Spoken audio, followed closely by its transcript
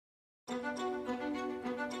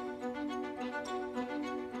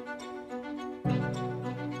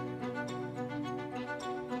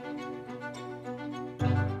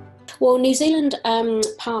Well, New Zealand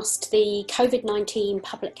passed the COVID-19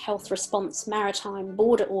 Public Health Response Maritime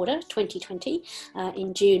Border Order 2020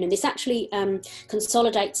 in June, and this actually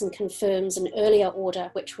consolidates and confirms an earlier order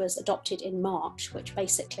which was adopted in March, which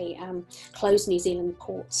basically closed New Zealand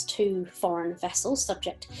ports to foreign vessels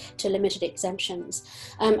subject to limited exemptions.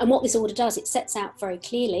 And what this order does, it sets out very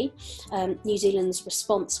clearly New Zealand's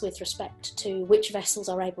response with respect to which vessels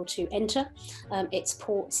are able to enter its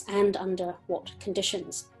ports and under what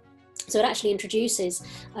conditions. So it actually introduces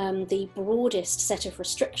the broadest set of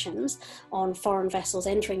restrictions on foreign vessels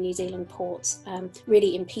entering New Zealand ports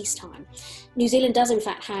really in peacetime. New Zealand does in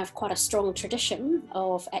fact have quite a strong tradition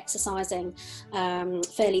of exercising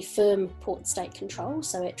fairly firm port state control,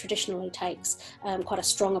 so it traditionally takes quite a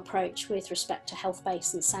strong approach with respect to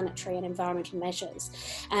health-based and sanitary and environmental measures.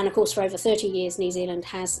 And of course for over 30 years New Zealand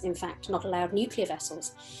has in fact not allowed nuclear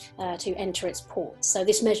vessels to enter its ports. So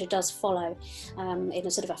this measure does follow in a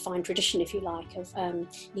sort of a fine tradition, if you like, of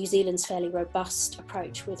New Zealand's fairly robust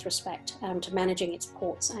approach with respect to managing its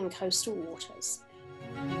ports and coastal waters.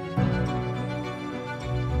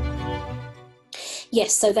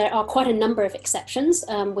 Yes, so there are quite a number of exceptions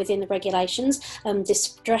within the regulations.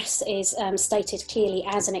 Distress is stated clearly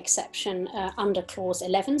as an exception under clause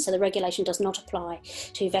 11, so the regulation does not apply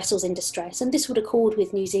to vessels in distress, and this would accord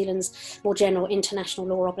with New Zealand's more general international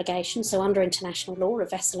law obligations. So under international law, a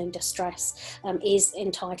vessel in distress is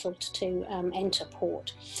entitled to enter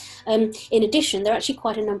port. In addition, there are actually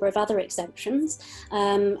quite a number of other exemptions,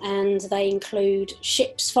 and they include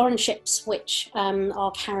ships, foreign ships which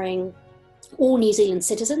are carrying all New Zealand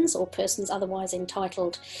citizens or persons otherwise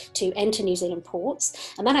entitled to enter New Zealand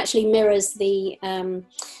ports, and that actually mirrors the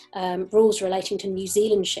rules relating to New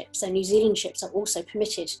Zealand ships. So New Zealand ships are also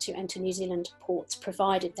permitted to enter New Zealand ports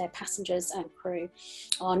provided their passengers and crew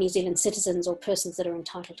are New Zealand citizens or persons that are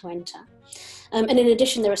entitled to enter. And in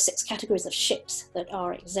addition, there are 6 categories of ships that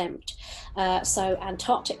are exempt. So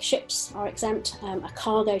Antarctic ships are exempt, a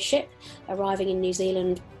cargo ship arriving in New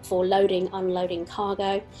Zealand for loading, unloading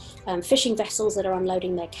cargo, fishing vessels that are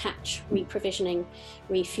unloading their catch, reprovisioning,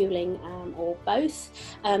 refueling, or both,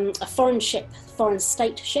 a foreign ship, foreign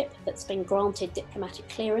state ship that's been granted diplomatic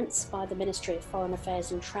clearance by the Ministry of Foreign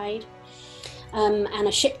Affairs and Trade, and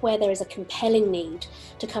a ship where there is a compelling need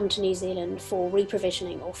to come to New Zealand for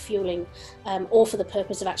reprovisioning or fueling, or for the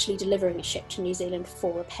purpose of actually delivering a ship to New Zealand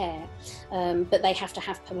for repair, but they have to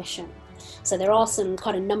have permission. So there are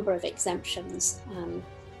quite a number of exemptions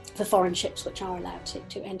for foreign ships which are allowed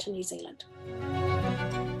to enter New Zealand.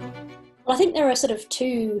 Well, I think there are sort of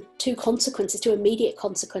two immediate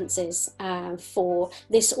consequences for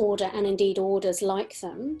this order and indeed orders like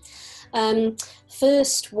them.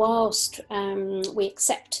 First, whilst we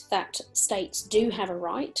accept that states do have a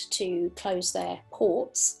right to close their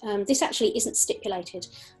ports, this actually isn't stipulated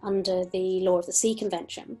under the Law of the Sea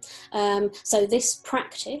Convention. So this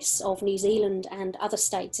practice of New Zealand and other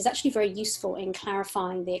states is actually very useful in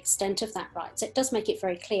clarifying the extent of that right. So it does make it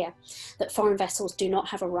very clear that foreign vessels do not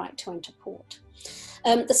have a right to enter port.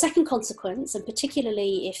 The second consequence, and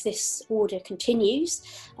particularly if this order continues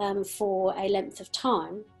for a length of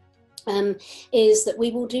time, is that we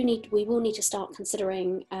will need to start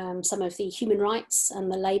considering some of the human rights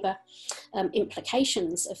and the labour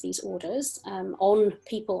implications of these orders on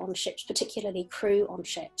people on ships, particularly crew on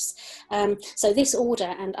ships. So this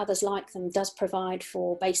order and others like them does provide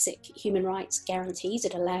for basic human rights guarantees.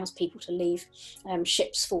 It allows people to leave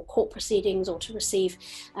ships for court proceedings or to receive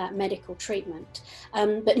medical treatment.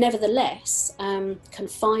 But nevertheless,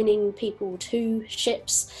 confining people to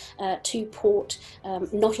ships, to port,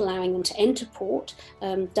 not allowing them to enter port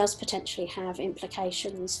does potentially have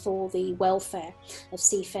implications for the welfare of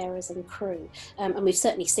seafarers and crew. And we've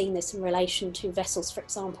certainly seen this in relation to vessels, for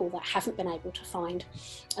example, that haven't been able to find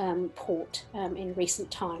port in recent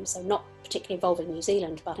times, so not particularly involving New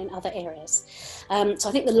Zealand, but in other areas. So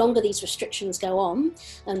I think the longer these restrictions go on,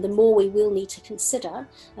 the more we will need to consider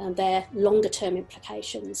their longer term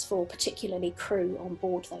implications for particularly crew on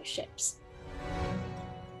board those ships.